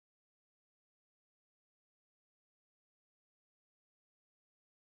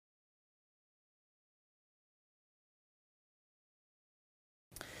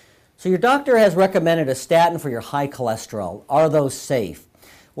So your doctor has recommended a statin for your high cholesterol. Are those safe?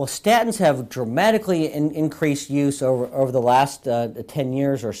 Well, statins have dramatically increased use over the last 10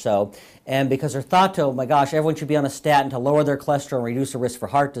 years or so, and because they're thought to, oh my gosh, everyone should be on a statin to lower their cholesterol and reduce the risk for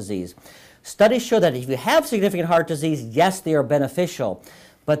heart disease. Studies show that if you have significant heart disease, yes, they are beneficial,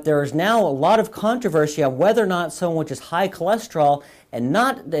 but there is now a lot of controversy on whether or not someone which is high cholesterol and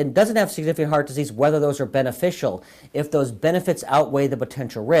doesn't have significant heart disease, whether those are beneficial, if those benefits outweigh the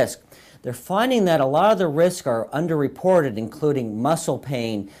potential risk. They're finding that a lot of the risks are underreported, including muscle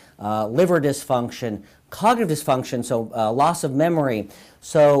pain, liver dysfunction, cognitive dysfunction, so loss of memory.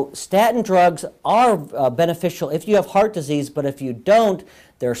 So statin drugs are beneficial if you have heart disease, but if you don't,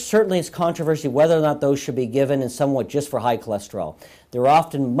 there certainly is controversy whether or not those should be given and somewhat just for high cholesterol. There are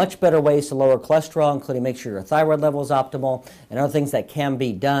often much better ways to lower cholesterol, including make sure your thyroid level is optimal and other things that can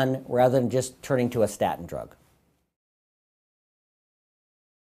be done rather than just turning to a statin drug.